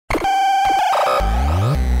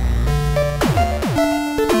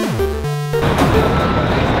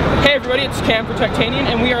it's Cam for Techtainian,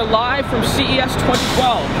 and we are live from CES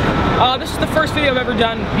 2012. This is the first video I've ever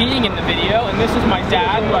done being in the video, and this is my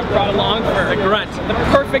dad, who I brought along for the grunt, the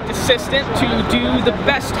perfect assistant to do the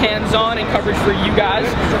best hands-on and coverage for you guys.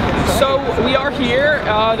 So we are here.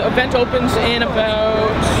 The event opens in about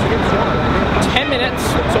 10 minutes.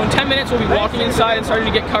 So in 10 minutes we'll be walking inside and starting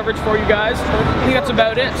to get coverage for you guys. I think that's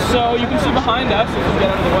about it. So you can see behind us, if we get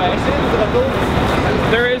out of the way,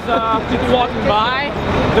 there is people walking by.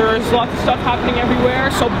 There's lots of stuff happening everywhere.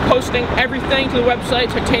 So I'll be posting everything to the website,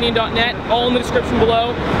 Techtainian.net, all in the description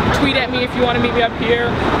below. Tweet at me if you want to meet me up here.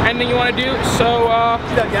 Anything you want to do. So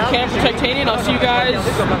Cam for Techtainian. I'll see you guys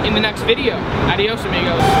in the next video. Adios,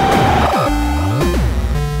 amigos.